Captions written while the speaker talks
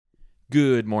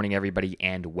Good morning, everybody,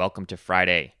 and welcome to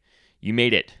Friday. You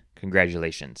made it.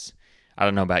 Congratulations. I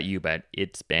don't know about you, but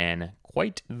it's been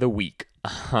quite the week.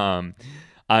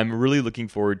 I'm really looking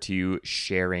forward to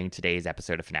sharing today's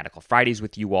episode of Fanatical Fridays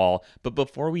with you all. But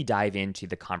before we dive into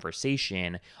the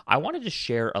conversation, I wanted to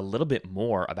share a little bit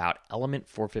more about Element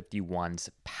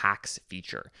 451's Packs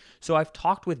feature. So I've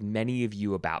talked with many of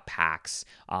you about Packs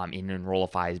in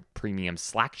Enrollify's premium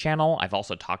Slack channel. I've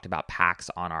also talked about Packs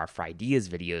on our Fridays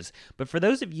videos. But for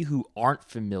those of you who aren't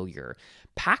familiar,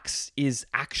 Packs is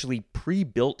actually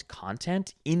pre-built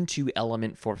content into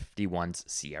Element 451's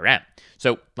CRM.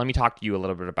 So let me talk to you a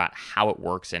little bit about how it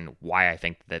works and why I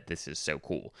think that this is so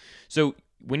cool. So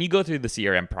when you go through the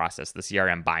CRM process, the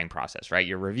CRM buying process, right?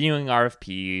 You're reviewing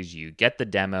RFPs, you get the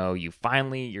demo, your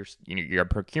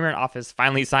procurement office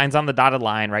finally signs on the dotted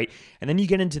line, right? And then you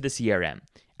get into the CRM.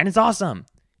 And it's awesome,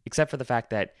 except for the fact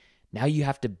that now you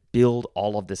have to build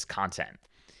all of this content.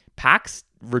 Packs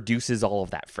reduces all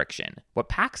of that friction. What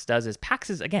Packs does is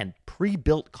Packs is, again,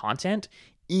 pre-built content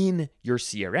in your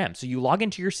CRM. So you log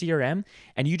into your CRM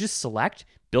and you just select,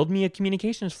 build me a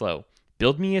communications flow,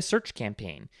 build me a search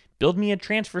campaign, build me a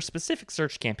transfer specific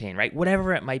search campaign, right?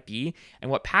 Whatever it might be.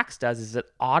 And what Packs does is it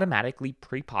automatically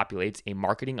pre-populates a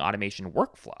marketing automation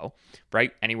workflow,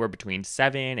 right? Anywhere between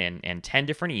 7 and 10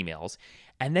 different emails.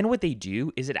 And then what they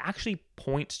do is it actually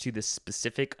points to the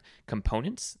specific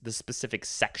components, the specific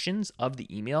sections of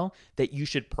the email that you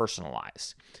should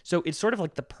personalize. So it's sort of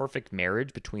like the perfect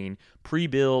marriage between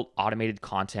pre-built automated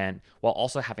content while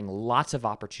also having lots of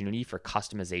opportunity for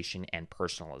customization and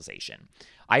personalization.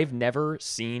 I've never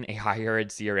seen a higher ed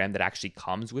CRM that actually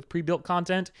comes with pre-built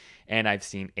content, and I've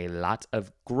seen a lot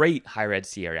of great higher ed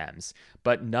CRMs,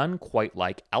 but none quite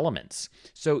like Elements.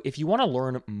 So if you want to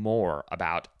learn more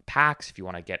about Packs, if you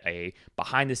want to get a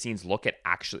behind-the-scenes look at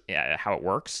actually how it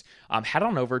works, head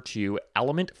on over to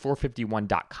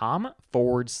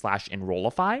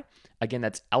element451.com/Enrollify. Again,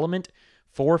 that's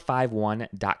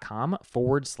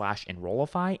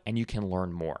element451.com/Enrollify, and you can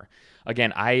learn more.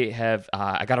 Again, I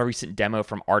got a recent demo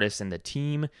from artists and the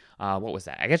team. What was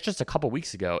that? I guess just a couple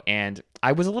weeks ago, and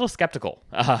I was a little skeptical.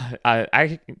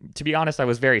 To be honest, I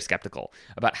was very skeptical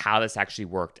about how this actually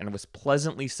worked, and was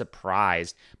pleasantly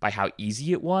surprised by how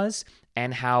easy it was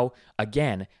and how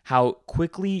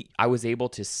quickly I was able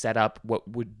to set up what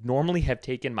would normally have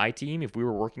taken my team, if we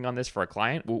were working on this for a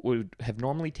client, what would have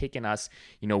normally taken us,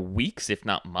 weeks, if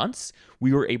not months,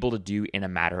 we were able to do in a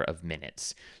matter of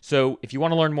minutes. So if you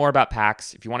want to learn more about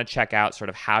Packs, if you want to check out sort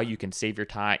of how you can save your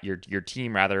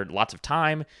team lots of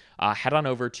time, head on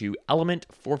over to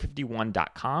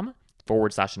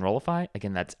element451.com/Enrollify.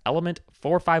 Again, that's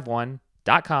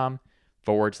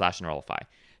element451.com/Enrollify.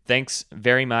 Thanks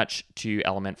very much to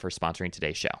Element for sponsoring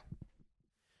today's show.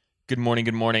 Good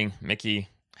morning, Mickey.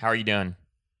 How are you doing?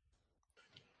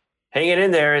 Hanging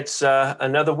in there. It's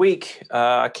another week.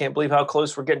 I can't believe how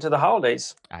close we're getting to the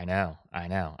holidays. I know.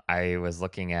 I was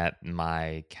looking at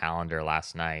my calendar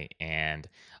last night, and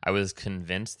I was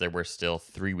convinced there were still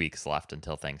 3 weeks left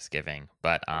until Thanksgiving.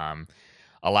 But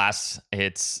alas,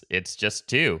 it's just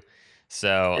 2.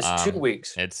 So it's 2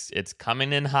 weeks. It's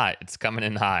coming in hot.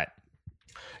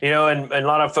 And a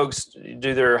lot of folks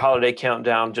do their holiday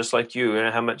countdown just like you.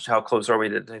 And how close are we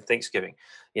to Thanksgiving?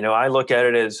 I look at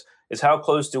it as how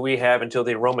close do we have until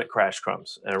the enrollment crash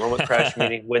comes? An enrollment crash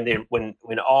meaning when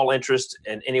all interest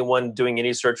and anyone doing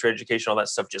any search or education, all that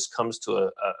stuff just comes to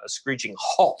a screeching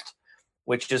halt,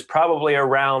 which is probably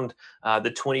around the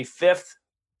 25th,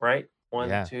 right?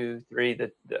 1, 2, 3.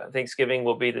 The Thanksgiving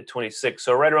will be the 26th.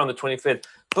 So right around the 25th,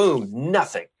 boom,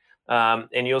 nothing.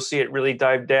 And you'll see it really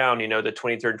dive down, the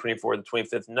 23rd, 24th, the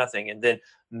 25th, nothing. And then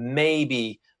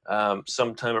maybe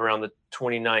sometime around the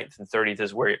 29th and 30th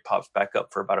is where it pops back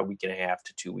up for about a week and a half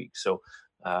to 2 weeks. So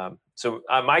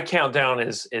my countdown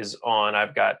is on.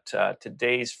 I've got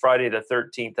today's Friday the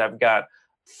 13th. I've got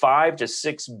 5 to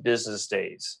 6 business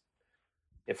days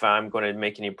if I'm going to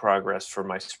make any progress for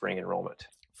my spring enrollment.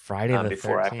 Friday the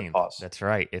before 13th. I have to pause. That's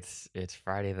right. It's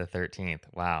Friday the 13th.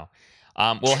 Wow.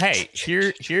 Well, hey,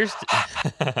 here's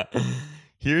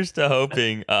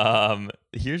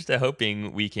to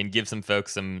hoping we can give some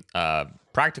folks some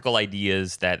practical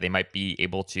ideas that they might be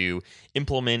able to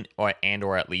implement or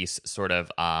at least sort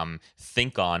of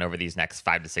think on over these next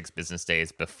 5 to 6 business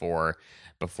days before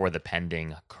the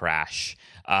pending crash.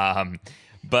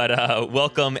 But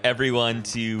welcome everyone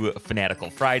to Fanatical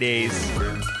Fridays.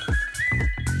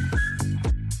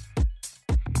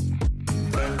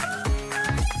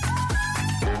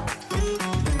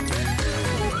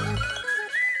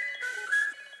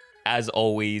 As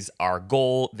always, our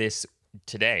goal this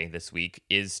today, this week,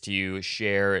 is to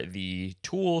share the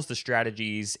tools, the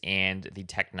strategies, and the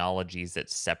technologies that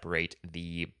separate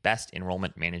the best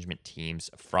enrollment management teams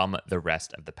from the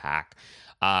rest of the pack.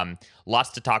 Lots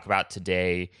to talk about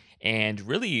today. And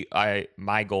really,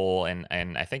 my goal, and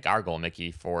I think our goal,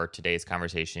 Mickey, for today's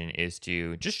conversation is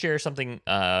to just share something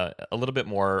a little bit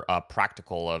more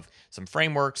practical of some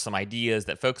frameworks, some ideas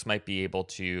that folks might be able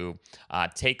to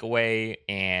take away,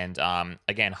 and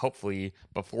again, hopefully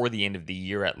before the end of the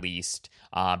year at least,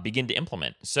 begin to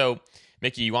implement. So,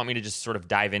 Mickey, you want me to just sort of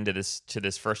dive into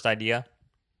this first idea?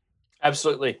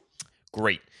 Absolutely.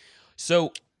 Great.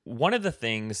 So, one of the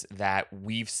things that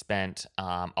we've spent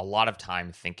a lot of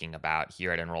time thinking about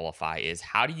here at Enrollify is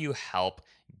how do you help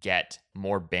get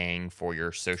more bang for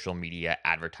your social media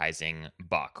advertising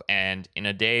buck? And in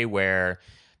a day where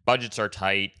budgets are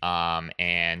tight,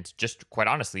 and just quite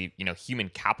honestly, human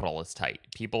capital is tight.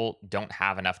 People don't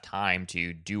have enough time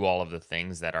to do all of the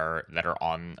things that are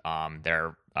on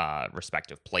their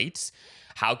respective plates.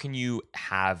 How can you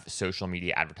have social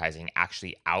media advertising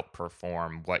actually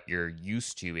outperform what you're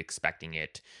used to expecting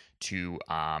it to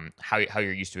how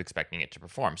you're used to expecting it to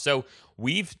perform? So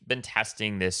we've been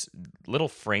testing this little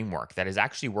framework that has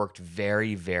actually worked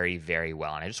very, very, very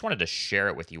well, and I just wanted to share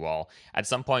it with you all. At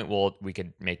some point, we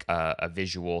could make a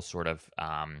visual sort of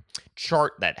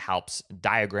chart that helps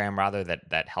diagram rather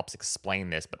that helps explain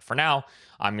this. But for now,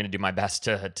 I'm going to do my best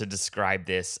to describe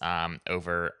this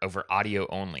over audio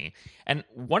only. And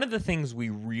one of the things we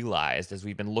realized as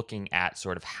we've been looking at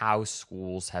sort of how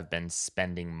schools have been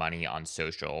spending money on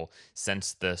social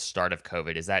since the start of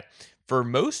COVID is that for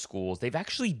most schools, they've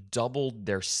actually doubled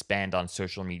their spend on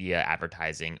social media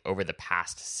advertising over the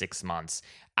past 6 months,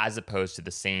 as opposed to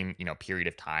the same, period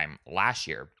of time last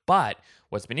year. But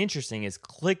what's been interesting is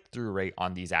click-through rate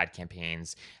on these ad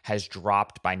campaigns has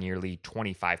dropped by nearly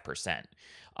 25%.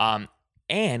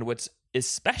 And what's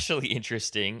especially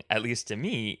interesting, at least to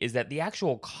me, is that the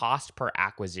actual cost per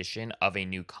acquisition of a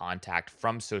new contact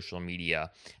from social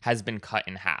media has been cut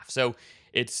in half. So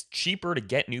it's cheaper to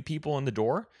get new people in the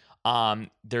door.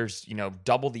 There's,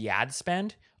 double the ad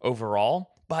spend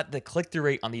overall, but the click-through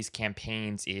rate on these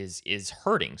campaigns is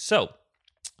hurting. So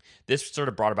this sort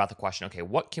of brought about the question, okay,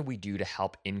 what can we do to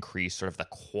help increase sort of the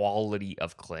quality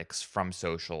of clicks from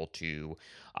social to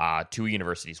a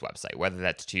university's website, whether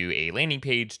that's to a landing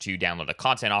page, to download a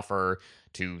content offer,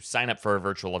 to sign up for a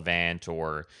virtual event,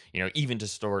 or, even to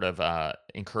sort of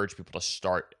encourage people to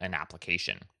start an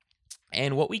application.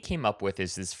 And what we came up with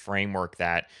is this framework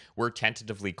that we're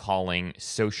tentatively calling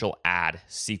social ad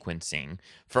sequencing,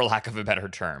 for lack of a better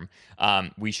term.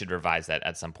 We should revise that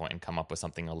at some point and come up with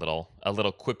something a little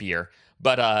quippier,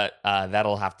 but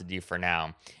that'll have to do for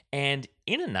now. And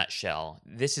in a nutshell,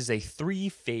 this is a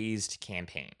 3-phased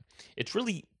campaign.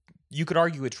 You could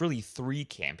argue it's really 3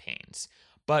 campaigns.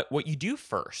 But what you do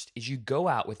first is you go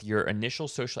out with your initial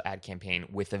social ad campaign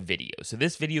with a video. So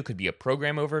this video could be a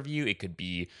program overview. It could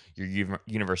be your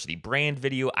university brand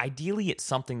video. Ideally, it's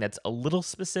something that's a little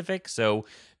specific. So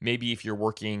maybe if you're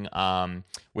working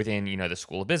within, the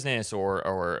School of Business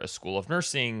or a School of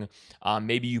Nursing,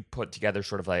 maybe you put together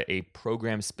sort of a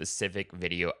program-specific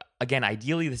video. Again,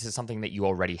 ideally, this is something that you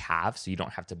already have, so you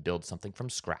don't have to build something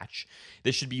from scratch.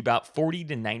 This should be about 40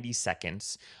 to 90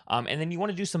 seconds. And then you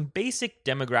want to do some basic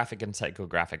demographic and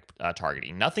psychographic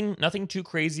targeting. Nothing too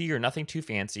crazy or nothing too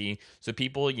fancy. So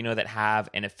people, that have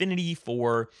an affinity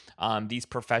for these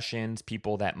professions,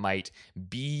 people that might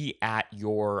be at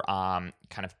your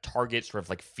kind of target sort of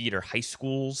like feeder high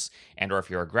schools, and or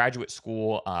if you're a graduate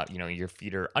school, your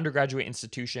feeder undergraduate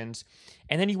institutions.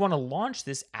 And then you want to launch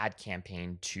this ad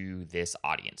campaign to this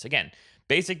audience. Again,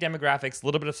 basic demographics, a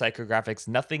little bit of psychographics,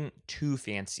 nothing too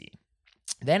fancy.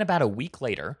 Then about a week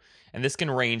later, and this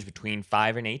can range between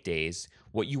 5 and 8 days,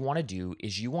 what you want to do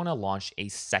is you want to launch a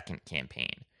second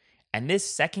campaign. And this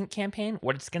second campaign,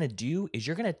 what it's going to do is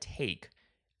you're going to take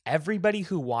everybody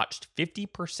who watched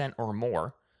 50% or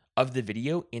more of the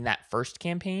video in that first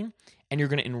campaign, and you're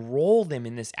going to enroll them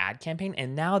in this ad campaign.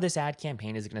 And now this ad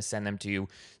campaign is going to send them to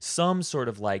some sort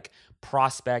of like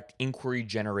prospect inquiry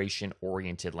generation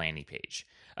oriented landing page.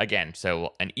 Again,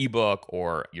 so an ebook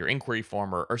or your inquiry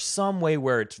form or some way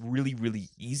where it's really, really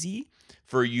easy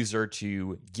for a user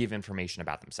to give information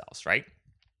about themselves, right?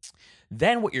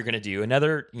 Then what you're going to do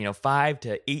another, 5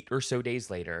 to 8 or so days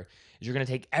later is you're going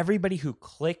to take everybody who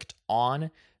clicked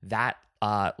on that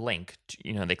link.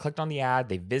 They clicked on the ad,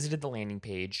 they visited the landing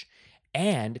page,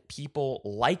 And people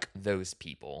like those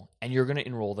people, and you're going to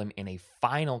enroll them in a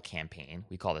final campaign.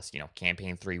 We call this,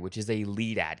 campaign 3, which is a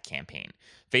lead ad campaign.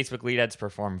 Facebook lead ads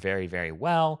perform very, very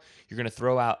well. You're going to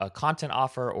throw out a content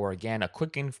offer, or again, a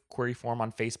quick inquiry form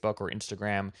on Facebook or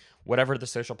Instagram, whatever the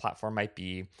social platform might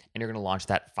be, and you're going to launch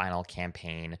that final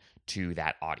campaign to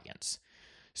that audience.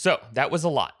 So that was a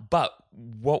lot. But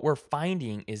what we're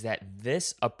finding is that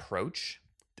this approach,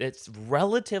 it's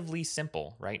relatively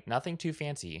simple, right? Nothing too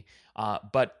fancy,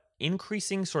 but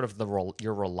increasing sort of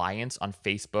your reliance on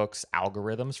Facebook's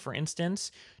algorithms, for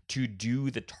instance, to do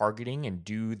the targeting and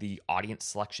do the audience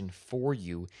selection for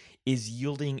you is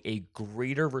yielding a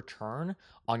greater return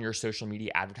on your social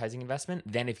media advertising investment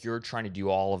than if you're trying to do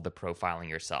all of the profiling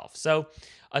yourself. So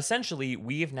essentially,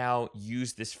 we have now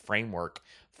used this framework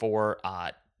for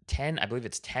 10, I believe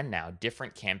it's 10 now,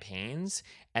 different campaigns,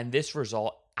 and this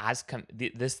result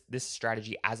this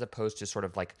strategy, as opposed to sort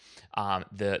of like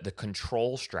the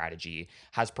control strategy,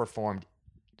 has performed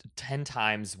 10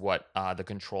 times what the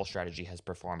control strategy has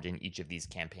performed in each of these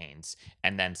campaigns,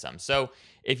 and then some. So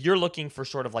if you're looking for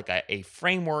sort of like a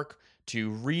framework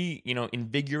to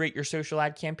invigorate your social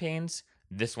ad campaigns,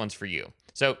 this one's for you.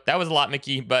 So that was a lot,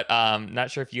 Mickey, but not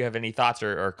sure if you have any thoughts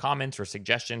or comments or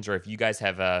suggestions, or if you guys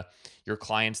have your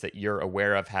clients that you're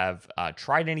aware of have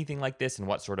tried anything like this, and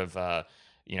what sort of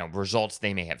results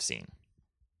they may have seen.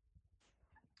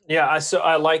 Yeah,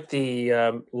 I like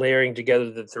the layering together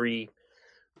the three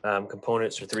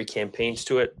components or three campaigns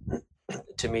to it.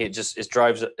 To me, it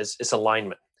drives it's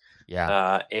alignment.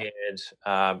 Yeah.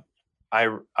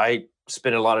 I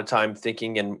spend a lot of time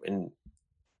thinking and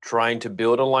trying to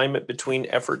build alignment between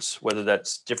efforts, whether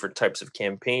that's different types of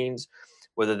campaigns,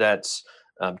 whether that's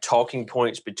talking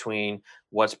points between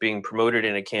what's being promoted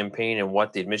in a campaign and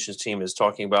what the admissions team is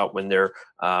talking about when they're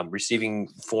receiving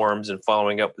forms and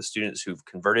following up with students who've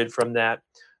converted from that.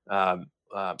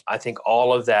 I think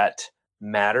all of that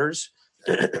matters,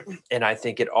 and I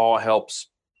think it all helps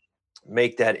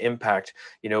make that impact.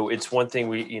 It's one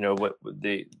thing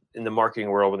in the marketing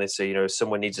world, when they say,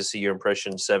 someone needs to see your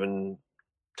impression 7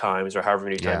 times or however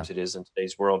many times it is in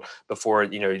today's world before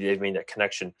they made that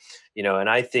connection. And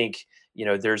I think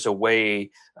there's a way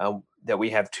that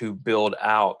we have to build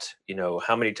out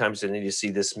how many times they need to see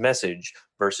this message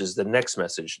versus the next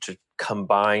message to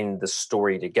combine the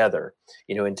story together.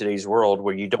 In today's world,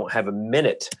 where you don't have a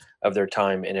minute of their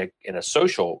time in a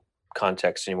social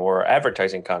context anymore, or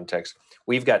advertising context,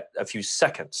 we've got a few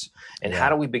seconds. And how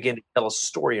do we begin to tell a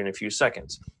story in a few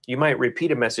seconds? You might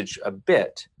repeat a message a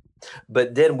bit,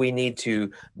 but then we need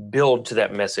to build to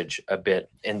that message a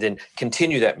bit and then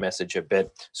continue that message a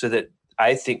bit, so that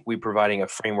I think we're providing a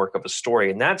framework of a story.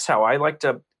 And that's how I like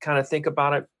to kind of think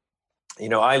about it.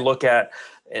 I look at,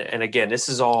 and again, this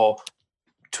is all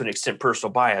to an extent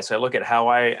personal bias. I look at how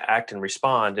I act and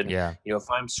respond. And, if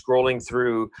I'm scrolling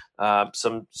through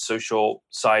some social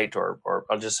site, or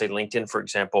I'll just say LinkedIn, for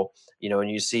example, and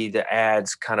you see the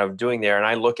ads kind of doing there, and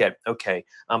I look at, okay,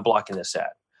 I'm blocking this ad.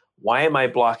 Why am I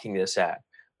blocking this ad?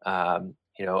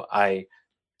 I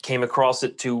came across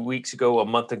it 2 weeks ago, a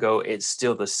month ago. It's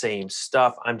still the same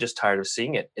stuff. I'm just tired of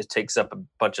seeing it. It takes up a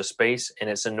bunch of space, and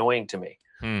it's annoying to me.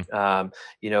 And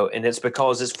it's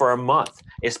because it's for a month.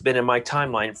 It's been in my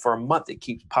timeline for a month. It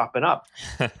keeps popping up.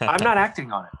 I'm not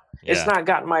acting on it. It's not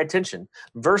gotten my attention,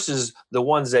 versus the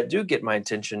ones that do get my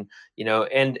attention,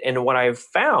 and what I've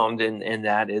found in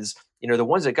that is, the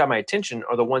ones that got my attention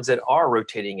are the ones that are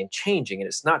rotating and changing. And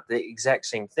it's not the exact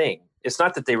same thing. It's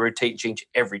not that they rotate and change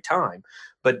every time,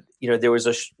 but there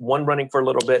was one running for a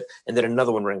little bit and then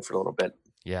another one running for a little bit.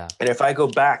 Yeah. And if I go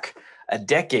back a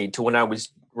decade to when I was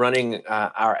running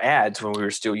our ads, when we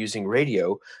were still using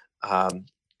radio,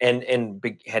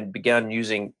 had begun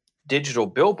using digital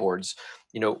billboards,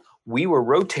 we were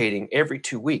rotating every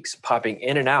 2 weeks, popping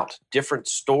in and out different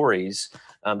stories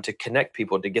to connect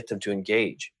people, to get them to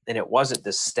engage. And it wasn't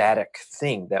this static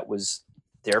thing that was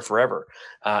there forever.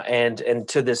 And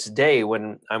to this day,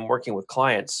 when I'm working with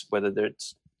clients, whether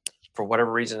it's for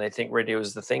whatever reason they think radio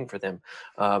is the thing for them,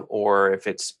 or if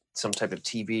it's some type of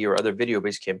TV or other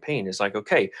video-based campaign, it's like,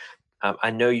 okay, I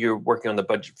know you're working on the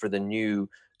budget for the new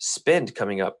spend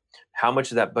coming up. How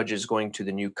much of that budget is going to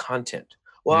the new content?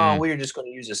 Well, we're just going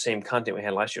to use the same content we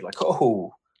had last year. Like,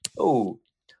 all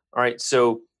right.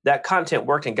 So that content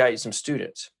worked and got you some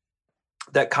students.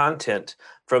 That content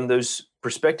from those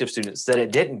prospective students that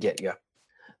it didn't get you,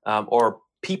 or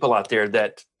people out there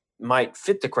that might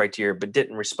fit the criteria but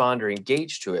didn't respond or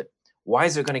engage to it, why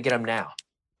is it going to get them now?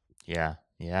 Yeah.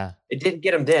 It didn't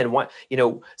get them then. What,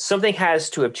 something has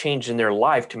to have changed in their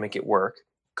life to make it work.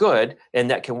 Good,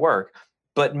 and that can work.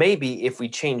 But maybe if we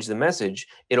change the message,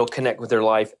 it'll connect with their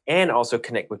life and also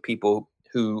connect with people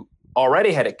who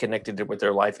already had it connected with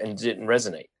their life and didn't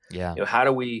resonate. Yeah. How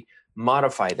do we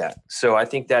modify that? So I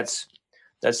think that's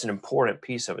an important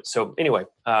piece of it. So anyway,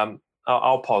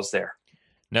 I'll pause there.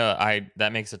 No,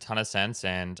 that makes a ton of sense,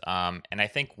 and I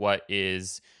think what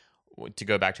is, to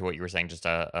go back to what you were saying just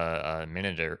a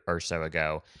minute or so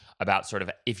ago about sort of,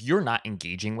 if you're not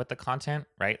engaging with the content,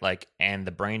 right? Like, and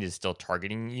the brand is still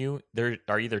targeting you, there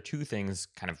are either two things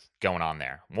kind of going on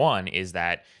there. One is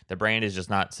that the brand is just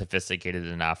not sophisticated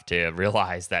enough to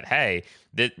realize that, hey,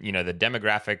 the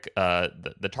demographic,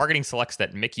 the targeting selects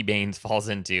that Mickey Baines falls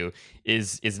into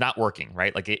is not working,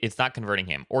 right? Like it's not converting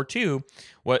him. Or two,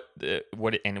 what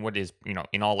is,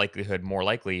 in all likelihood more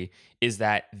likely, is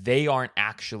that they aren't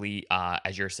actually,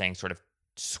 as you're saying, sort of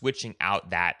switching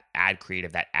out that ad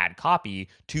creative, that ad copy,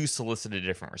 to solicit a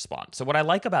different response. So what I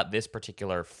like about this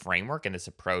particular framework and this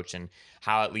approach, and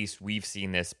how at least we've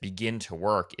seen this begin to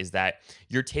work, is that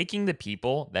you're taking the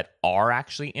people that are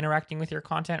actually interacting with your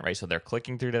content, right? So they're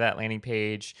clicking through to that landing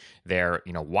page, they're,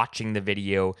 watching the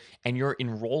video, and you're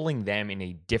enrolling them in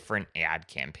a different ad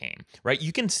campaign, right?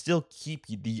 You can still keep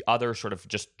the other sort of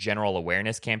just general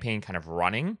awareness campaign kind of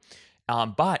running,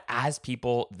 but as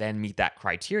people then meet that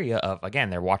criteria of, again,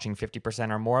 they're watching 50%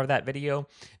 or more of that video,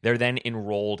 they're then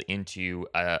enrolled into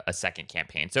a second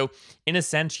campaign. So in a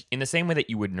sense, in the same way that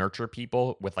you would nurture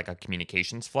people with like a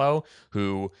communications flow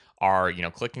who are,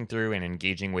 clicking through and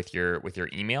engaging with your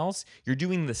emails, you're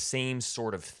doing the same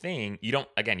sort of thing. You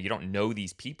don't know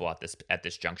these people at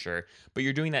this juncture, but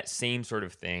you're doing that same sort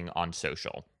of thing on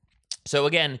social. So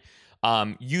again,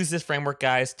 use this framework,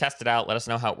 guys. Test it out. Let us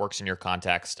know how it works in your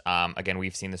context. Again,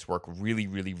 we've seen this work really,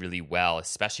 really, really well,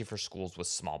 especially for schools with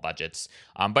small budgets.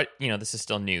 But this is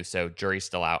still new, so jury's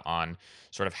still out on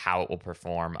sort of how it will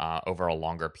perform over a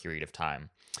longer period of time.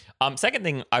 Second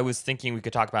thing I was thinking we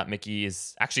could talk about, Mickey,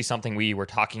 is actually something we were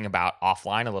talking about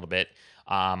offline a little bit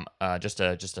just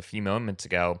a few moments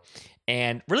ago.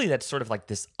 And really, that's sort of like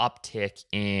this uptick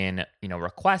in,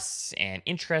 requests and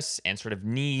interests and sort of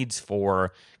needs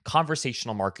for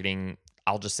conversational marketing.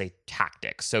 I'll just say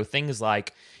tactics. So things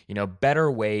like,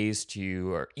 better ways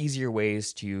to, or easier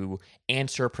ways to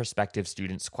answer prospective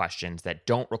students' questions that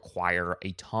don't require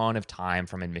a ton of time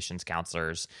from admissions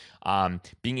counselors.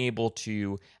 Being able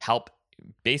to help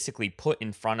basically put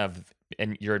in front of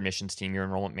your admissions team, your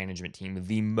enrollment management team,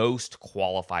 the most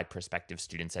qualified prospective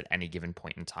students at any given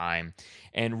point in time.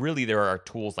 And really, there are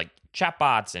tools like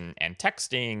chatbots and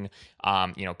texting.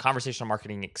 Conversational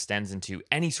marketing extends into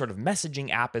any sort of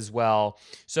messaging app as well.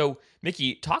 So,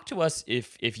 Mickey, talk to us,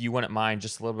 if you wouldn't mind,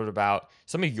 just a little bit about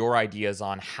some of your ideas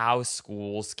on how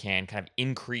schools can kind of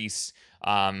increase,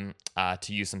 to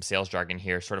use some sales jargon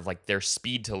here, sort of like their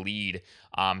speed to lead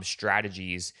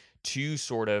strategies to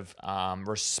sort of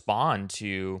respond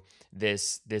to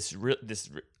this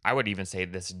I would even say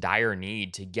this dire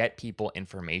need to get people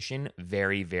information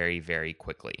very, very, very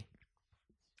quickly.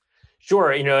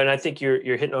 Sure, and I think you're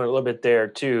hitting on a little bit there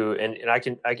too, and I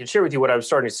can share with you what I'm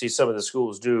starting to see some of the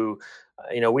schools do.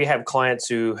 We have clients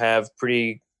who have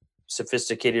pretty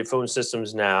sophisticated phone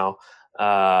systems now,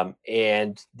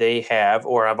 and they have,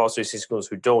 or I've also seen schools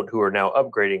who don't, who are now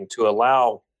upgrading to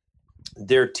allow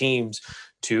their teams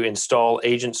to install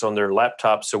agents on their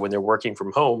laptops. So when they're working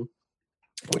from home,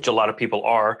 which a lot of people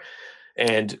are,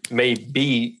 and may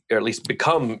be, or at least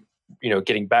become,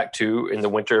 getting back to in the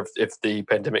winter if the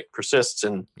pandemic persists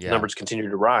and numbers continue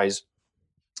to rise.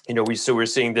 We're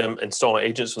seeing them install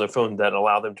agents on their phone that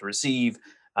allow them to receive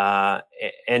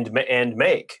and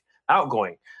make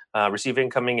outgoing, receive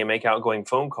incoming and make outgoing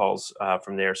phone calls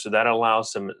from there. So that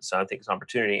allows some, I think, some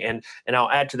opportunity. And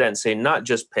I'll add to that and say not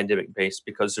just pandemic based,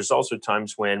 because there's also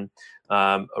times when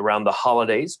around the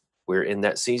holidays, we're in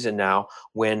that season now,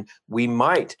 when we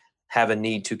might have a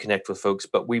need to connect with folks,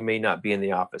 but we may not be in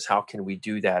the office. How can we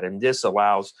do that? And this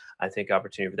allows, I think,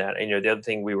 opportunity for that. And the other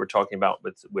thing we were talking about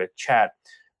with chat,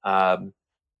 we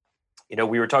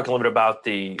were talking a little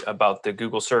bit about the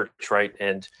Google search, right?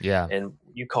 And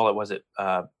you call it, was it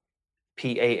PAA?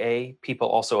 People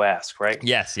also ask, right?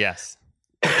 Yes.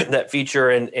 That feature,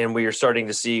 and we are starting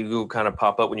to see Google kind of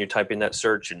pop up when you type in that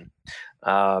search, and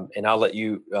I'll let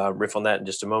you riff on that in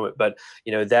just a moment. But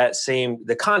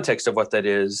the context of what that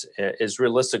is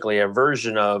realistically a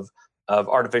version of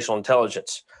artificial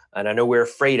intelligence, and I know we're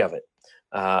afraid of it,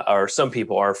 or some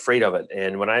people are afraid of it.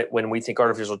 And when we think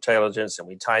artificial intelligence and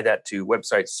we tie that to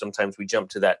websites, sometimes we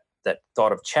jump to that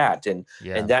thought of chat, and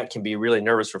that can be really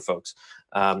nervous for folks.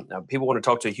 People want to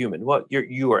talk to a human. Well,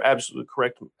 you are absolutely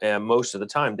correct. Most of the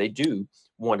time, they do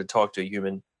want to talk to a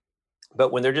human,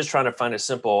 but when they're just trying to find a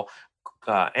simple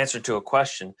answer to a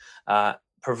question,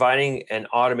 providing an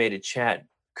automated chat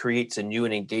creates a new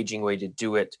and engaging way to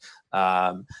do it.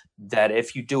 That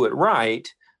if you do it right,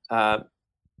 uh,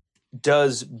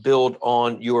 does build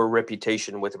on your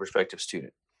reputation with a prospective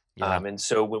student. Yeah. And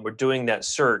so when we're doing that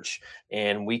search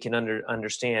and we can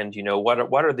understand,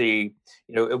 what are the,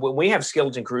 when we have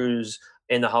skeleton crews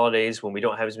in the holidays, when we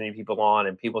don't have as many people on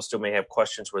and people still may have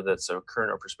questions, whether it's a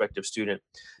current or prospective student,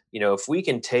 if we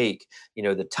can take,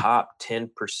 the top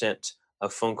 10%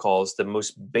 of phone calls, the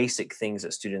most basic things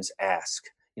that students ask,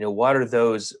 what are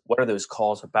those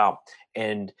calls about,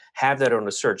 and have that on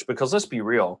a search. Because let's be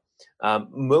real,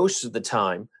 most of the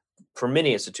time, for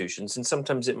many institutions, and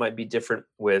sometimes it might be different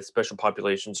with special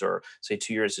populations or say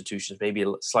 2-year institutions, maybe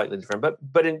slightly different.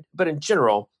 But in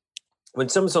general, when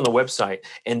someone's on the website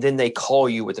and then they call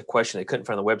you with a question they couldn't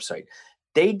find on the website,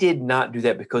 they did not do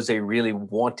that because they really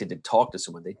wanted to talk to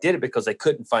someone. They did it because they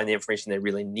couldn't find the information they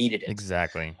really needed it.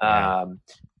 Exactly. Yeah.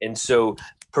 And so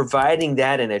providing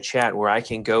that in a chat where I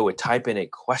can go and type in a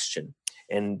question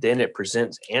and then it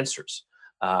presents answers.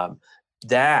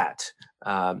 That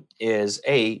is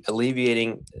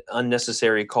alleviating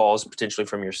unnecessary calls potentially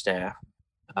from your staff,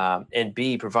 and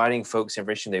B, providing folks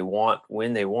information they want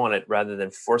when they want it, rather than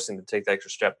forcing them to take the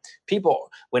extra step. People,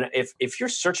 if you're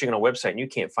searching on a website and you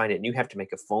can't find it and you have to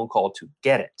make a phone call to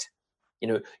get it,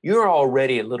 you're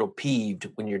already a little peeved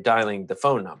when you're dialing the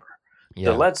phone number.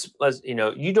 So Yeah. let's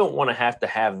you don't want to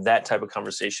have that type of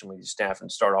conversation with your staff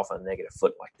and start off on a negative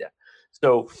foot like that.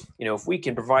 So if we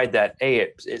can provide that,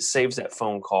 it saves that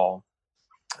phone call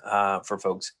for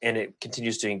folks, and it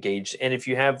continues to engage. And if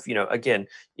you have, again,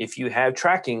 if you have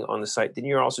tracking on the site, then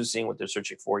you're also seeing what they're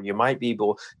searching for. You might be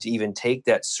able to even take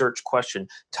that search question,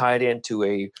 tie it into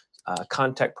a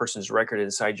contact person's record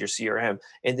inside your CRM,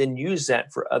 and then use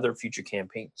that for other future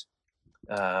campaigns.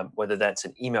 Whether that's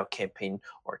an email campaign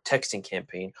or texting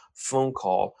campaign, phone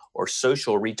call, or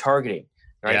social retargeting,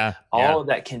 right? Yeah. All of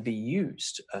that can be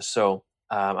used. So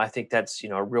I think that's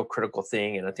a real critical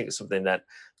thing, and I think it's something that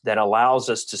allows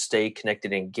us to stay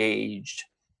connected, engaged.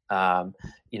 When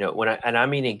I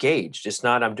mean engaged, it's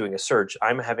not I'm doing a search.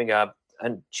 I'm having a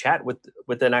chat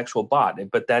with an actual bot,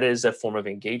 but that is a form of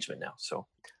engagement now. So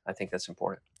I think that's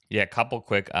important. Yeah, a couple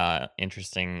quick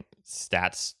interesting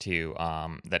stats too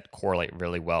that correlate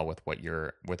really well with what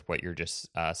you're just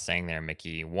saying there,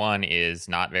 Mickey. One is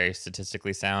not very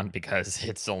statistically sound because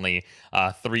it's only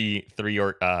three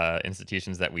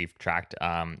institutions that we've tracked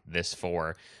this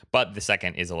for, but the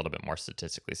second is a little bit more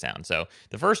statistically sound. So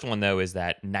the first one though is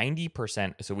that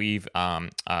 90%. So we've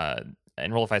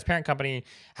Enrollify's parent company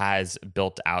has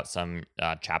built out some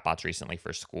chatbots recently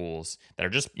for schools that are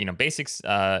just basic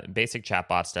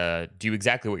chatbots to do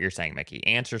exactly what you're saying, Mickey.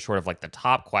 Answer sort of like the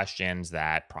top questions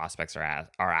that prospects are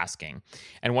asking.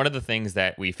 And one of the things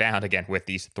that we found again with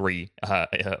these three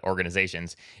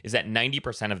organizations is that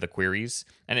 90% of the queries,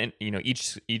 and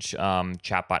each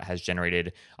chatbot has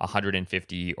generated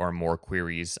 150 or more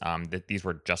queries. That these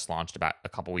were just launched about a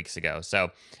couple weeks ago.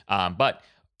 So, but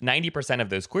 90% of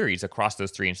those queries across those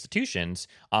three institutions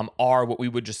are what we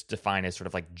would just define as sort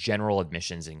of like general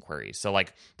admissions inquiries. So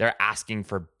like they're asking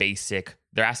basic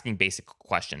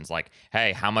questions like,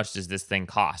 hey, how much does this thing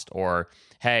cost? Or,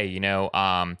 hey,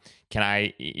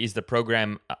 is the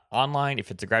program online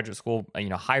if it's a graduate school,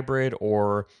 hybrid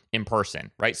or in person,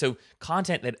 right? So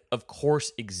content that of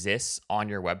course exists on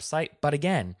your website, but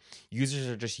again, users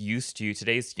are just used to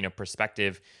today's,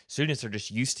 prospective students are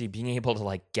just used to being able to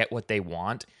like get what they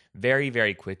want very,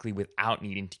 very quickly without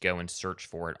needing to go and search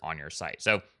for it on your site.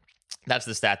 So that's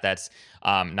the stat that's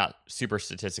not super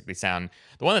statistically sound.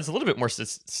 The one that's a little bit more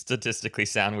statistically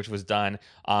sound, which was done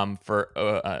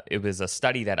it was a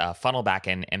study that Funnelback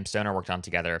and Stoner worked on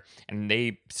together, and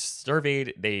they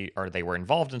surveyed, they were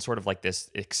involved in sort of like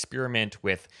this experiment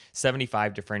with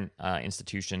 75 different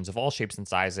institutions of all shapes and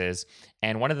sizes.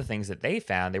 And one of the things that they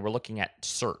found, they were looking at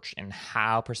search and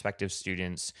how prospective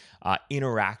students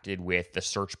interacted with the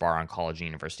search bar on college and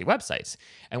university websites.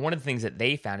 And one of the things that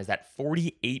they found is that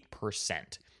 48%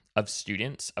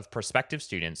 of prospective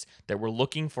students that were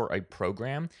looking for a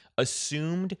program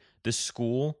assumed the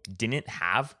school didn't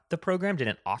offer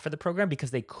the program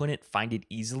because they couldn't find it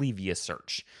easily via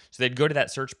search. So they'd go to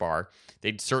that search bar,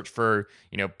 they'd search for,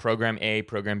 program A,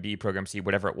 program B, program C,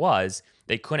 whatever it was.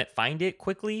 They couldn't find it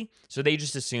quickly. So they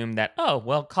just assumed that, oh,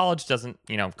 well, college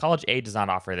A does not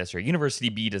offer this or university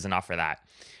B doesn't offer that.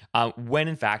 when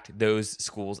in fact those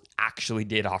schools actually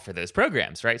did offer those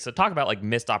programs, right? So talk about like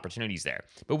missed opportunities there.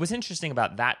 But what's interesting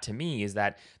about that to me is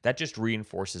that just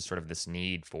reinforces sort of this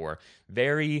need for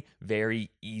very,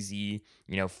 very easy,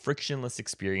 frictionless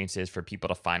experiences for people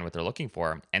to find what they're looking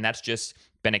for. And that's just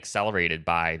been accelerated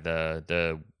by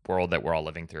the world that we're all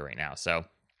living through right now. So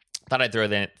thought I'd throw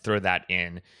that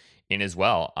in as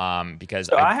well, because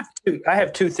so I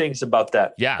have two things about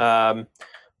that. Yeah.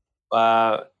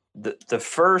 The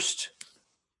first,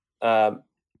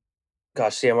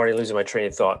 gosh, see, I'm already losing my train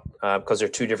of thought because they're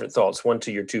two different thoughts. One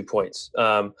to your 2 points.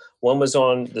 One was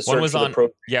on the search for the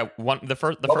program. Yeah, the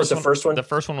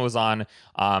first one was on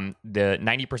the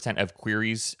 90% of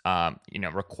queries,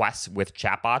 requests with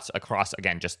chatbots across,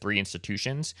 again, just 3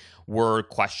 institutions were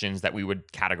questions that we would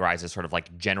categorize as sort of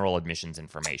like general admissions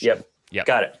information. Yep.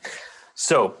 Got it.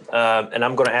 So, and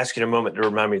I'm going to ask you in a moment to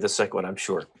remind me of the second one. I'm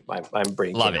sure I'm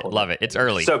brain. Love it. It's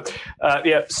early. So,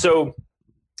 So,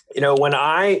 when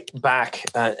I back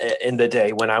in the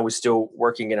day when I was still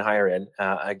working in higher ed,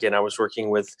 again, I was working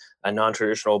with a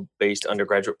non-traditional based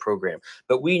undergraduate program,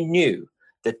 but we knew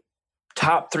the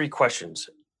top 3 questions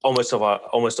almost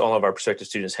all of our prospective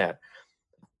students had: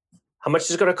 how much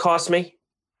is it going to cost me?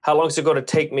 How long is it going to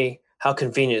take me? How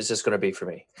convenient is this going to be for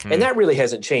me? And that really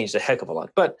hasn't changed a heck of a lot,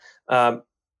 but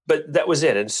that was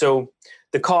it. And so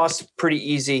the cost, pretty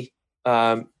easy.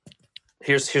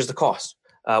 Here's the cost.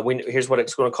 Here's what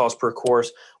it's going to cost per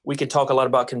course. We could talk a lot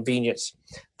about convenience.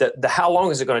 The how long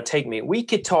is it going to take me? We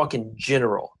could talk in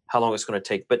general how long it's going to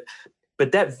take, but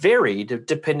that varied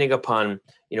depending upon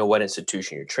what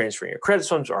institution you're transferring your credits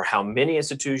from, or how many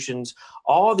institutions.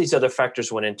 All these other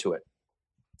factors went into it.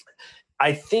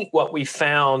 I think what we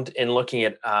found in looking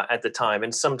at the time,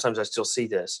 and sometimes I still see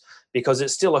this because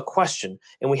it's still a question,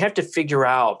 and we have to figure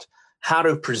out how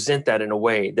to present that in a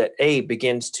way that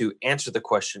begins to answer the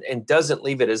question and doesn't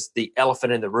leave it as the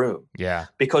elephant in the room. Yeah.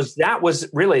 Because that was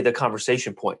really the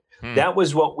conversation point. That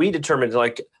was what we determined,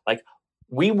 like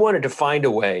we wanted to find a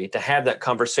way to have that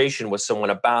conversation with someone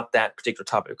about that particular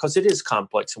topic because it is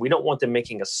complex and we don't want them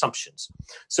making assumptions.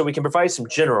 So we can provide some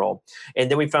general, and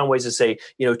then we found ways to say,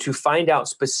 to find out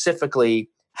specifically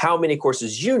how many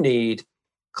courses you need,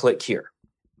 click here.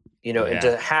 And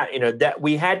to have, that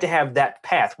we had to have that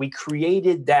path. We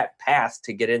created that path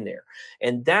to get in there.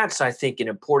 And that's, I think, an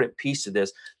important piece of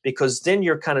this, because then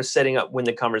you're kind of setting up when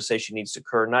the conversation needs to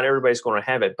occur. Not everybody's going to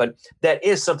have it, but that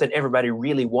is something everybody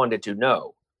really wanted to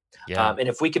know. Yeah. And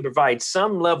if we could provide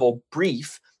some level,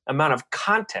 brief amount of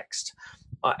context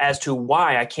as to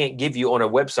why I can't give you on a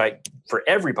website for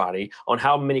everybody on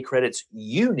how many credits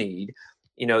you need,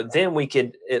 then we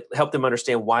could help them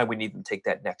understand why we need them to take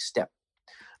that next step.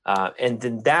 And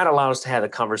then that allows us to have a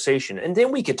conversation. And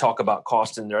then we could talk about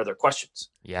cost and their other questions.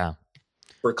 Yeah.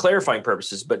 For clarifying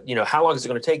purposes. But, how long is it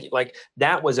going to take? Like,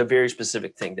 that was a very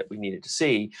specific thing that we needed to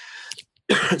see.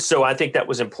 So I think that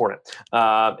was important.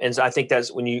 And so I think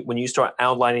that's when you start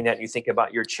outlining that, you think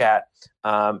about your chat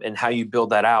and how you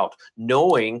build that out,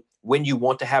 knowing when you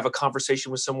want to have a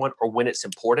conversation with someone or when it's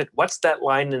important. What's that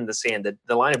line in the sand,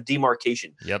 the line of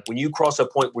demarcation? Yep. When you cross a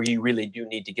point where you really do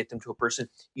need to get them to a person,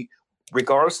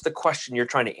 regardless of the question you're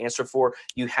trying to answer for,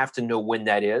 you have to know when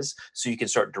that is so you can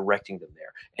start directing them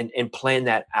there and plan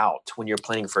that out when you're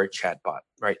planning for a chatbot,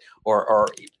 right? Or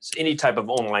any type of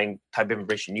online type of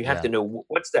information. You have to know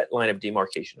what's that line of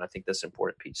demarcation. I think that's an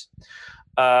important piece.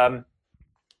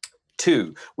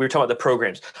 2, we were talking about the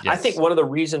programs. Yes. I think one of the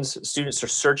reasons students are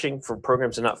searching for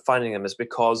programs and not finding them is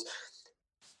because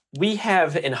we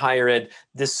have in higher ed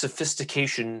this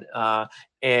sophistication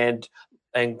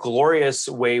and glorious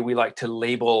way we like to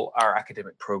label our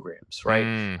academic programs,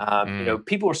 right?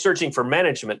 People are searching for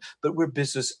management, but we're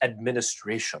business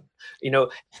administration.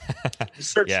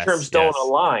 Search terms don't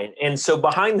align. And so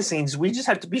behind the scenes, we just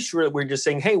have to be sure that we're just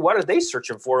saying, hey, what are they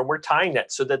searching for? And we're tying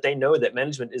that so that they know that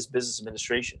management is business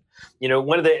administration.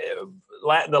 One of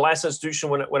the last institution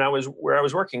where I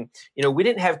was working, we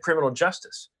didn't have criminal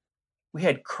justice. We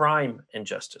had crime and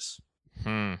justice.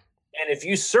 And if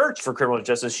you search for criminal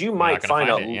justice, you might find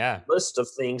a list of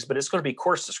things, but it's going to be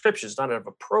course descriptions, not of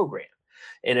a program.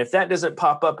 And if that doesn't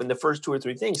pop up in the first 2 or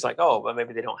 3 things, like, oh, well,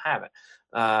 maybe they don't have it.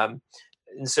 And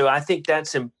so I think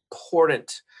that's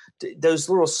important. Those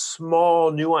little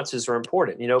small nuances are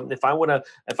important. If I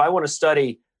want to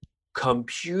study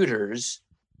computers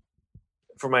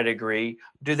for my degree,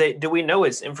 do we know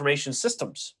it's information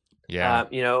systems? Yeah.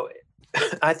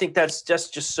 I think that's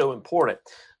just so important.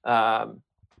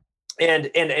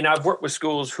 And I've worked with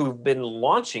schools who've been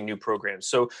launching new programs.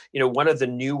 So one of the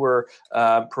newer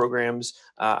programs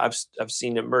I've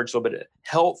seen emerge a little bit,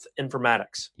 health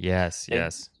informatics. Yes, And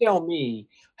yes. tell me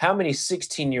how many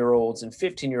 16-year-olds and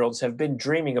 15-year-olds have been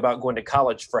dreaming about going to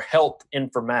college for health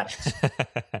informatics?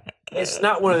 It's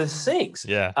not one of those things.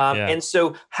 Yeah, yeah. And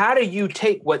so, how do you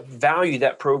take what value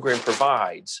that program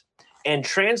provides and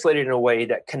translate it in a way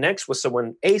that connects with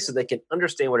someone, A, so they can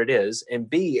understand what it is, and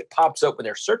B, it pops up when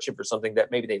they're searching for something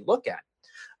that maybe they look at?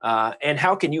 And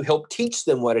how can you help teach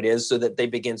them what it is so that they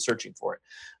begin searching for it?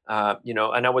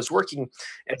 And I was working,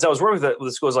 as I was working with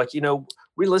the schools, like,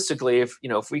 realistically,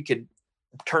 if we could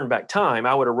turn back time,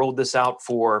 I would have rolled this out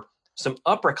for some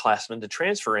upperclassmen to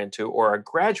transfer into, or a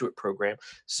graduate program,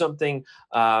 something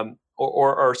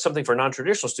or something for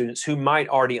non-traditional students who might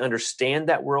already understand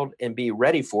that world and be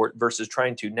ready for it, versus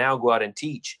trying to now go out and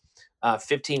teach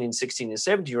 15 and 16 and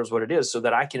 17 year olds what it is, so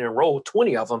that I can enroll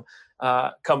 20 of them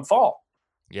come fall.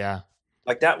 Yeah.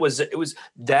 Like that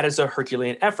is a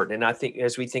Herculean effort. And I think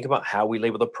as we think about how we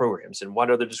label the programs and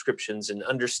what are the descriptions and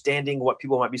understanding what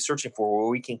people might be searching for, where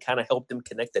we can kind of help them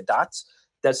connect the dots,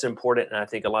 that's important. And I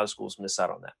think a lot of schools miss out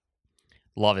on that.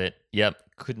 Love it. Yep.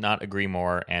 Could not agree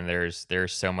more. And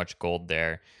there's so much gold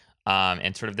there.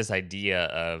 And sort of this idea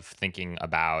of thinking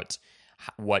about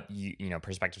what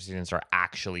prospective students are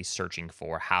actually searching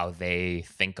for, how they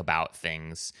think about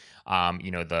things,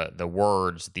 the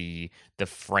words, the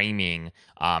framing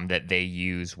that they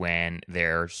use when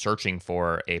they're searching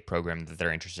for a program that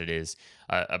they're interested in, is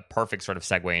a perfect sort of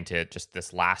segue into just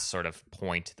this last sort of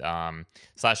point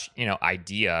slash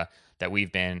idea that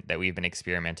we've been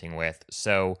experimenting with.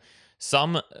 So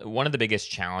one of the biggest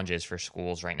challenges for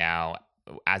schools right now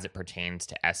as it pertains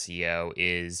to SEO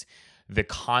is the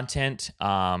content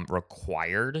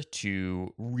required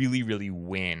to really, really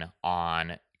win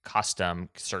on custom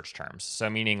search terms. So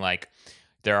meaning, like,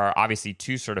 there are obviously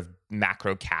two sort of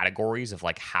macro categories of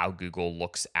like how Google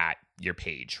looks at your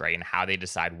page, right? And how they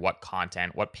decide what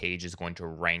content, what page is going to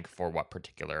rank for what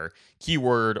particular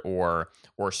keyword or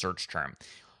search term.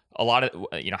 A lot of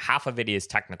half of it is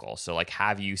technical. So like,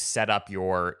 have you set up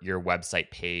your website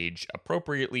page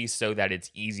appropriately so that it's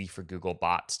easy for Google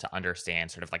bots to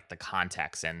understand sort of like the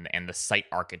context and the site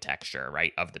architecture,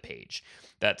 right, of the page.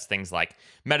 That's things like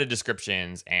meta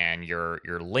descriptions and your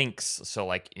links. So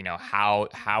like,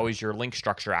 how is your link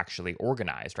structure actually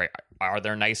organized, right? Are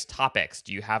there nice topics?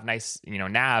 Do you have nice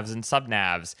navs and sub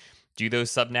navs? Do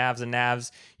those sub navs and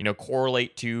navs,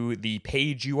 correlate to the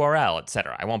page URL, et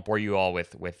cetera? I won't bore you all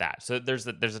with that. So there's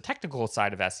a technical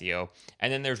side of SEO,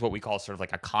 and then there's what we call sort of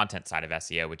like a content side of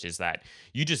SEO, which is that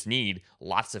you just need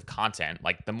lots of content.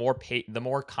 Like the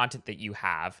more content that you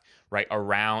have, right,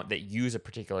 around that use a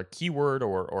particular keyword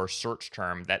or search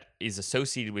term that is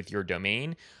associated with your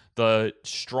domain, the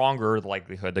stronger the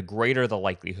likelihood, the greater the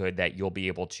likelihood that you'll be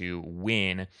able to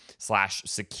win /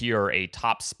 secure a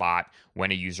top spot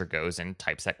when a user goes and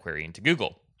types that query into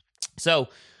Google. So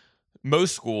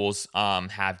most schools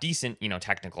have decent,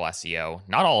 technical SEO.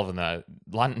 Not all of them, though.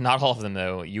 Not all of them,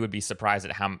 though. You would be surprised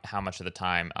at how much of the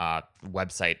time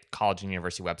college and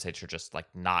university websites are just like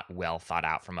not well thought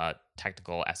out from a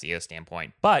technical SEO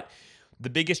standpoint. But the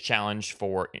biggest challenge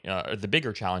the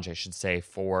bigger challenge, I should say,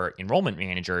 for enrollment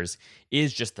managers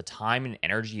is just the time and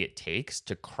energy it takes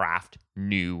to craft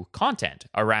new content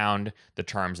around the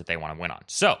terms that they want to win on.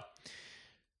 So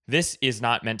this is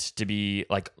not meant to be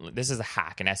like, this is a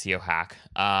hack, an SEO hack.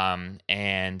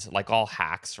 And like all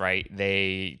hacks, right?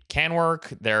 They can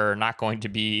work. They're not going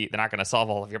to solve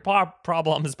all of your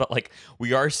problems, but like,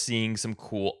 we are seeing some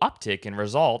cool uptick in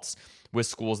results with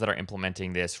schools that are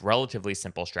implementing this relatively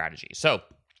simple strategy. So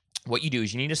what you do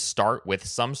is you need to start with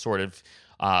some sort of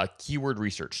keyword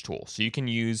research tool. So you can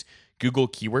use Google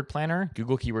Keyword Planner.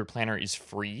 Google Keyword Planner is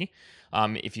free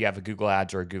if you have a Google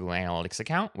Ads or a Google Analytics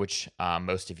account, which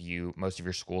most of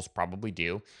your schools probably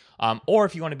do. Or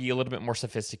if you want to be a little bit more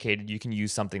sophisticated, you can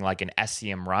use something like an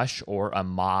SEMrush or a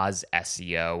Moz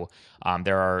SEO.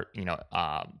 There are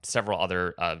several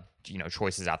other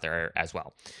choices out there as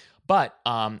well. But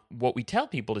what we tell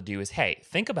people to do is, hey,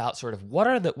 think about sort of what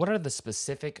are the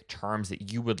specific terms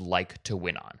that you would like to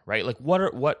win on, right? Like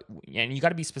and you got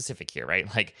to be specific here, right?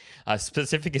 Like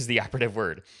specific is the operative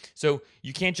word. So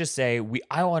you can't just say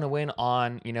I want to win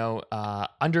on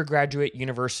undergraduate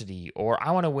university, or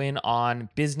I want to win on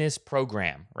business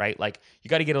program, right? Like you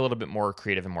got to get a little bit more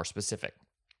creative and more specific.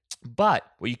 But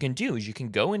what you can do is you can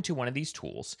go into one of these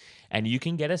tools and you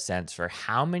can get a sense for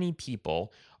how many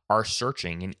people are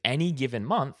searching in any given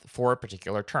month for a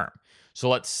particular term. So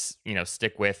let's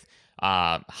stick with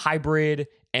hybrid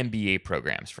MBA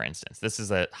programs, for instance. This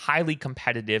is a highly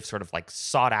competitive, sort of like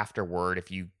sought after word.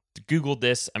 If you Googled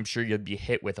this, I'm sure you'll be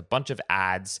hit with a bunch of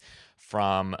ads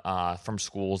from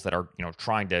schools that are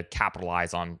trying to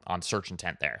capitalize on search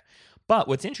intent there. But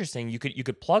what's interesting, you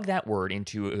could plug that word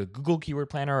into a Google Keyword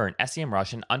Planner or an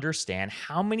SEMrush and understand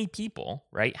how many people,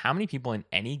 right? How many people in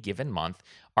any given month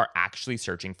are actually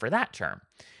searching for that term.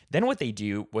 Then what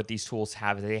these tools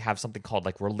have, they have something called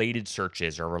like related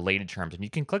searches or related terms. And you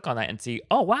can click on that and see,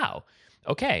 oh, wow.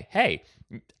 Okay, hey,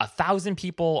 1,000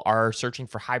 people are searching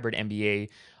for hybrid MBA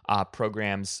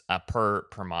programs per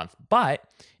month, but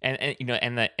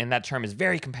that term is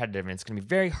very competitive, and it's going to be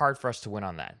very hard for us to win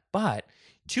on that. But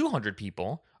 200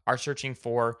 people are searching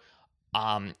for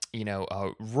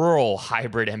rural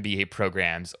hybrid MBA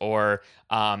programs or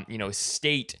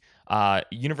state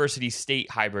university state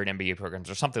hybrid MBA programs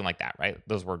or something like that, right?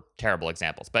 Those were terrible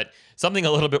examples, but something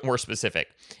a little bit more specific.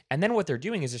 And then what they're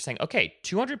doing is they're saying, okay,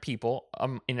 200 people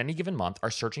in any given month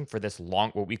are searching for this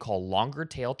what we call longer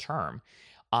tail term.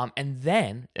 And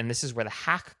this is where the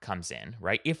hack comes in,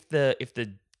 right? If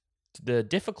the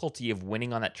difficulty of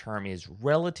winning on that term is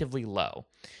relatively low,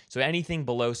 so anything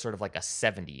below sort of like a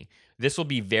 70, this will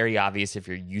be very obvious if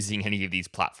you're using any of these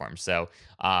platforms. So,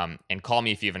 and call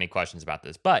me if you have any questions about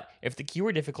this. But if the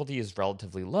keyword difficulty is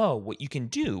relatively low, what you can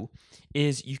do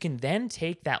is you can then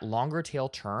take that longer tail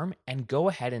term and go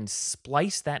ahead and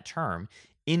splice that term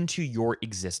into your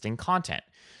existing content.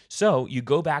 So you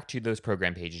go back to those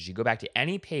program pages, you go back to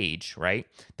any page, right,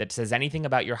 that says anything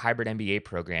about your hybrid MBA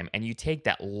program, and you take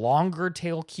that longer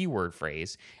tail keyword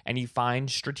phrase and you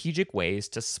find strategic ways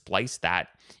to splice that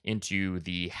into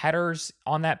the headers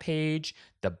on that page,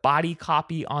 the body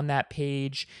copy on that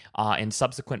page, and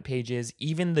subsequent pages,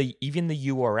 even the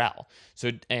URL.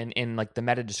 So and like the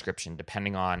meta description,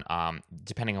 depending on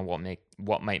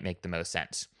what might make the most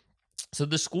sense. So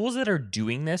the schools that are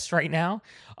doing this right now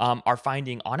are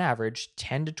finding on average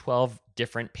 10 to 12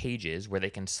 different pages where they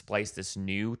can splice this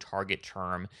new target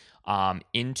term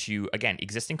into, again,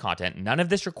 existing content. None of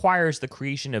this requires the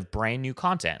creation of brand new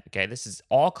content. Okay, this is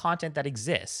all content that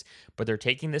exists, but they're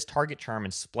taking this target term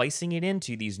and splicing it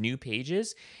into these new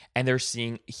pages, and they're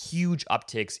seeing huge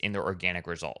upticks in their organic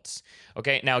results.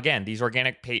 Okay, now again,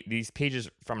 these pages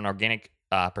from an organic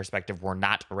perspective were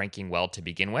not ranking well to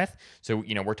begin with. So,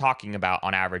 we're talking about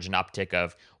on average an uptick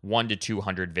of 1 to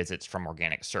 200 visits from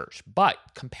organic search. But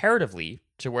comparatively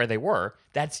to where they were,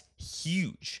 that's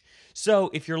huge. So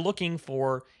if you're looking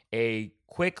for a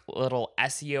quick little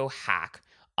SEO hack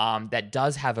that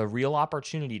does have a real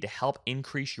opportunity to help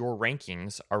increase your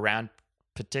rankings around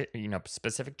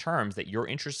specific terms that you're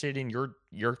interested in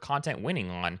your content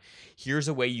winning on, here's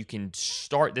a way you can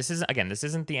start. This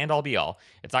isn't the end all be all.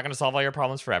 It's not going to solve all your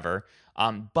problems forever.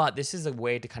 But this is a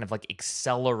way to kind of like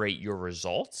accelerate your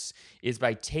results, is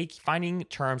by finding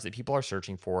terms that people are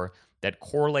searching for that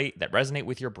correlate, that resonate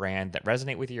with your brand, that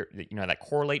resonate with your, that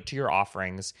correlate to your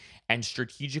offerings, and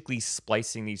strategically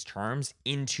splicing these terms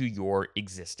into your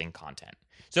existing content.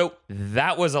 So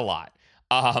that was a lot.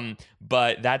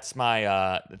 But that's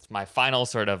my final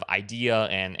sort of idea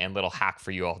and little hack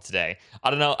for you all today. I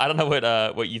don't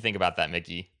know what you think about that,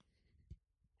 Mickey.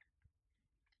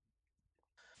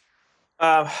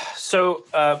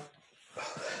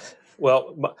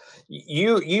 Well,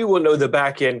 you will know the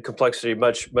back end complexity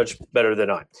much better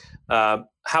than I.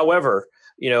 However,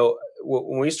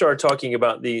 when we start talking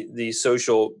about the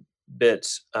social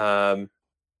bits, well,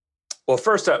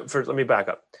 first let me back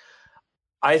up.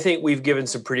 I think we've given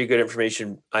some pretty good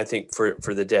information, I think,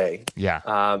 for the day. Yeah.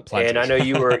 And I know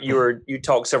you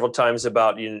talked several times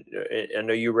about, I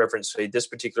know you referenced this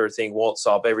particular thing won't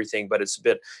solve everything, but it's a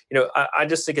bit, I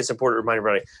just think it's important to remind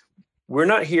everybody, we're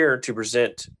not here to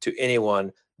present to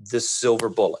anyone the silver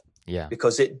bullet. Yeah.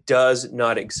 Because it does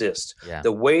not exist. Yeah.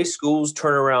 The way schools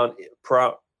turn around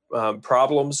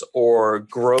problems or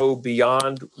grow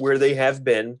beyond where they have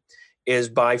been is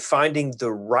by finding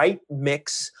the right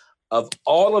mix of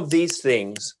all of these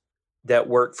things that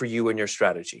work for you and your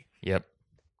strategy. Yep.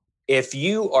 If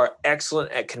you are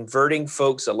excellent at converting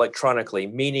folks electronically,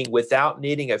 meaning without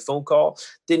needing a phone call,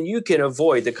 then you can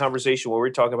avoid the conversation where we're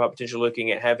talking about potentially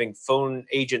looking at having phone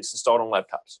agents installed on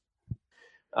laptops.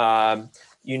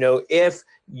 If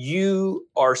you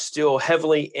are still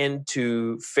heavily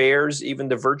into fairs, even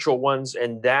the virtual ones,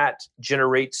 and that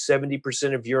generates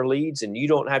 70% of your leads, and you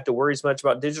don't have to worry as much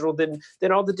about digital, then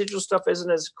all the digital stuff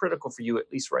isn't as critical for you, at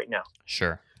least right now.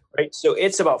 Sure. Right. So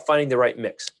it's about finding the right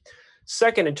mix.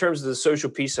 Second, in terms of the social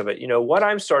piece of it, what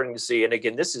I'm starting to see, and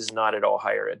again, this is not at all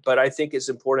higher ed, but I think it's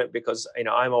important because,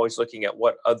 I'm always looking at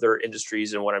what other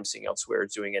industries and what I'm seeing elsewhere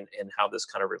is doing and how this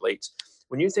kind of relates.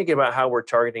 When you think about how we're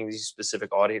targeting these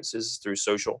specific audiences through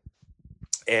social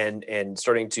and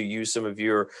starting to use some of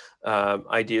your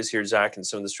ideas here, Zach, and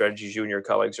some of the strategies you and your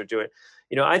colleagues are doing,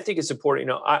 I think it's important.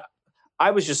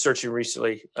 I was just searching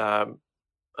recently.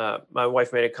 My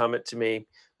wife made a comment to me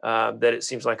that it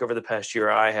seems like over the past year,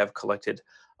 I have collected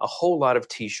a whole lot of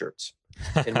T-shirts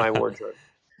in my wardrobe.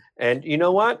 And you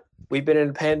know what? We've been in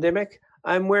a pandemic.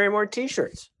 I'm wearing more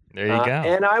T-shirts. There you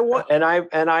go.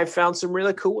 And I found some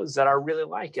really cool ones that I really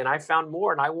like, and I found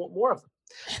more, and I want more of them.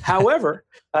 However,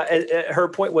 her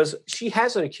point was she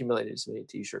hasn't accumulated as many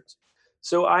T-shirts.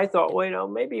 So I thought, well,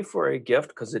 maybe for a gift,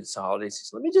 because it's holiday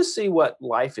season, let me just see what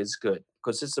Life is Good,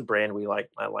 because it's a brand we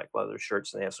like. I like leather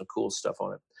shirts, and they have some cool stuff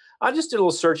on it. I just did a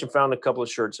little search and found a couple of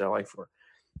shirts I like for her.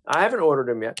 I haven't ordered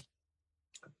them yet,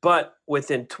 but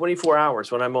within 24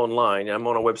 hours when I'm online, and I'm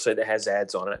on a website that has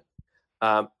ads on it,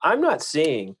 I'm not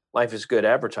seeing Life is Good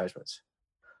advertisements.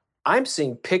 I'm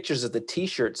seeing pictures of the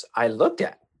T-shirts I looked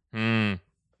at in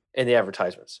the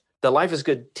advertisements. The Life is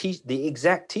Good, the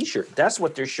exact T-shirt. That's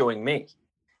what they're showing me.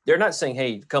 They're not saying,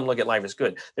 hey, come look at Life is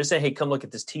Good. They're saying, hey, come look at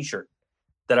this T-shirt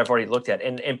that I've already looked at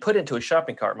and put into a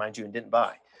shopping cart, mind you, and didn't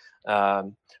buy.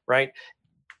 Right?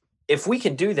 If we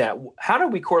can do that, how do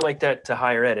we correlate that to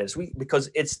higher ed? Because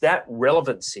it's that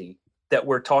relevancy that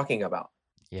we're talking about.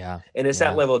 Yeah. And it's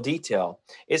that level of detail.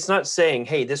 It's not saying,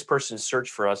 hey, this person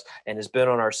searched for us and has been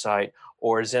on our site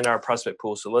or is in our prospect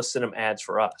pool, so let's send them ads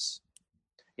for us.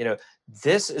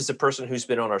 This is the person who's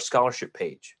been on our scholarship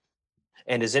page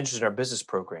and is interested in our business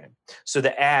program. So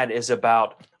the ad is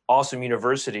about Awesome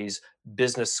University's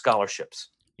business scholarships.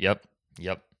 Yep.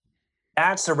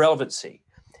 That's the relevancy.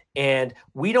 And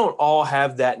we don't all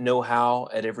have that know-how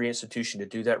at every institution to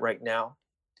do that right now.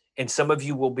 And some of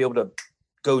you will be able to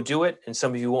go do it, and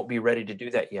some of you won't be ready to do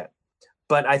that yet.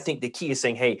 But I think the key is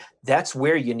saying, hey, that's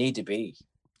where you need to be.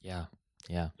 Yeah.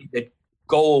 The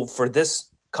goal for this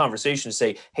conversation to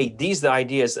say, hey, these are the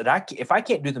ideas that if I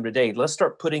can't do them today, let's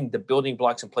start putting the building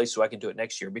blocks in place so I can do it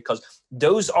next year, because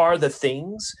those are the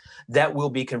things that will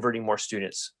be converting more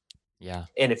students. Yeah.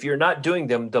 And if you're not doing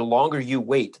them, the longer you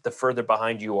wait, the further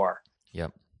behind you are.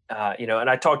 Yep. And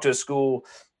I talked to a school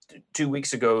 2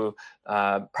 weeks ago,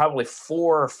 probably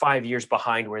 4 or 5 years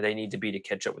behind where they need to be to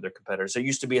catch up with their competitors. They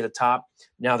used to be at the top.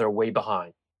 Now they're way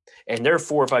behind. And they're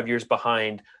 4 or 5 years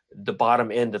behind the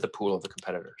bottom end of the pool of the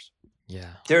competitors. Yeah.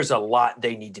 There's a lot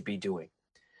they need to be doing.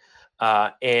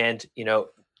 And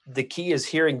the key is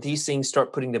hearing these things,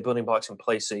 start putting the building blocks in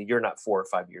place so you're not 4 or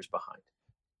 5 years behind.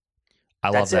 I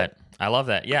love that. I love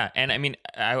that. Yeah. And I mean,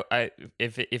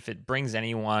 if it brings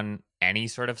anyone any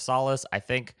sort of solace, I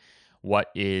think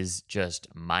what is just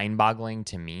mind-boggling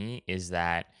to me is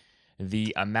that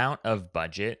the amount of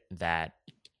budget that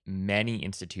many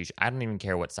institutions, I don't even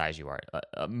care what size you are,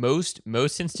 most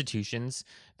institutions,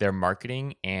 their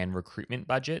marketing and recruitment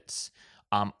budgets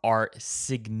are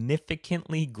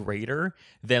significantly greater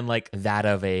than like that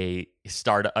of a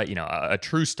startup, a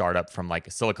true startup from like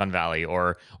Silicon Valley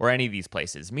or any of these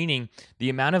places. Meaning the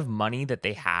amount of money that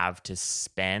they have to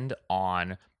spend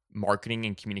on marketing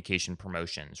and communication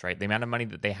promotions, right? The amount of money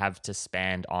that they have to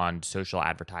spend on social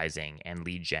advertising and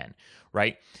lead gen,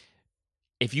 right?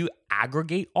 If you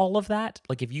aggregate all of that,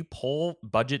 like if you pull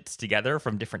budgets together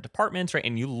from different departments, right,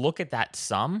 and you look at that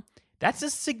sum, that's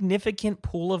a significant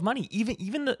pool of money.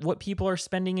 Even what people are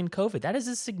spending in COVID, that is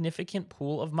a significant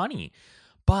pool of money.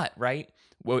 But, right,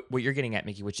 what you're getting at,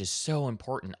 Mickey, which is so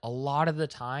important, a lot of the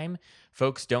time,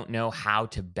 folks don't know how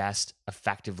to best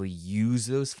effectively use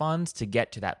those funds to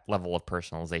get to that level of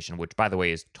personalization, which, by the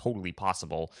way, is totally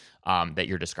possible that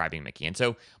you're describing, Mickey. And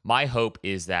so my hope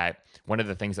is that one of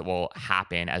the things that will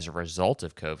happen as a result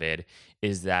of COVID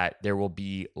is that there will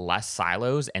be less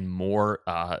silos and more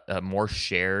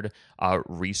shared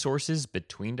resources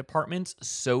between departments,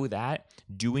 so that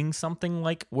doing something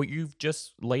like what you've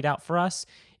just laid out for us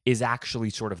is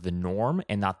actually sort of the norm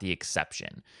and not the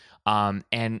exception.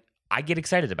 And I get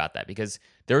excited about that because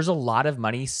there's a lot of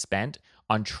money spent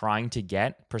on trying to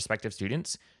get prospective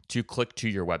students to click to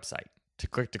your website, to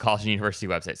click to college and university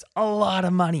websites. A lot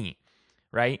of money,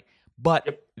 right?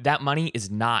 But that money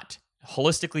is not,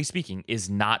 holistically speaking,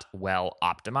 is not well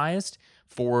optimized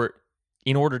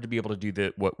in order to be able to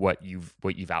do what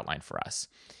you've outlined for us.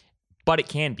 But it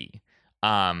can be.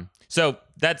 So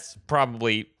that's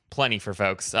probably plenty for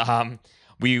folks.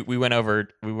 We went over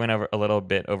a little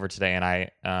bit over today, and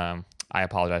I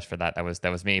apologize for that. That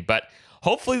was me. But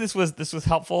hopefully this was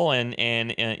helpful and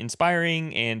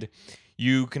inspiring, and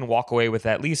you can walk away with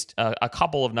at least a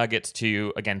couple of nuggets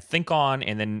to, again, think on,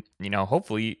 and then,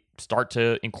 hopefully start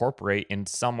to incorporate in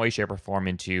some way, shape, or form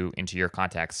into your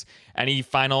contacts. Any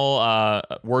final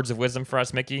words of wisdom for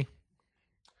us, Mickey?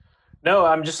 No,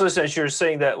 I'm just listening as you're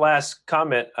saying that last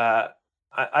comment.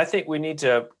 I think we need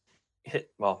to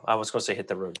I was going to say hit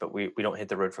the road, but we don't hit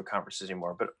the road for conferences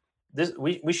anymore. But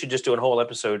we should just do a whole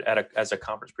episode as a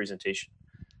conference presentation.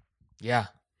 Yeah.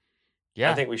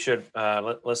 I think we should.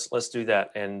 Let's do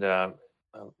that, and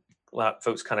let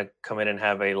folks kind of come in and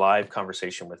have a live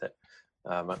conversation with it.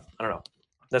 I don't know.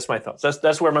 That's my thoughts.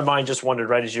 That's where my mind just wandered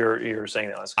right as you're saying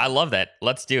that. I love that.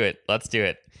 Let's do it.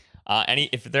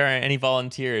 If there are any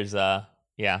volunteers, let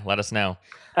us know.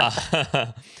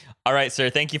 All right, sir.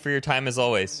 Thank you for your time as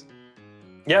always.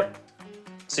 Yep.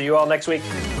 See you all next week.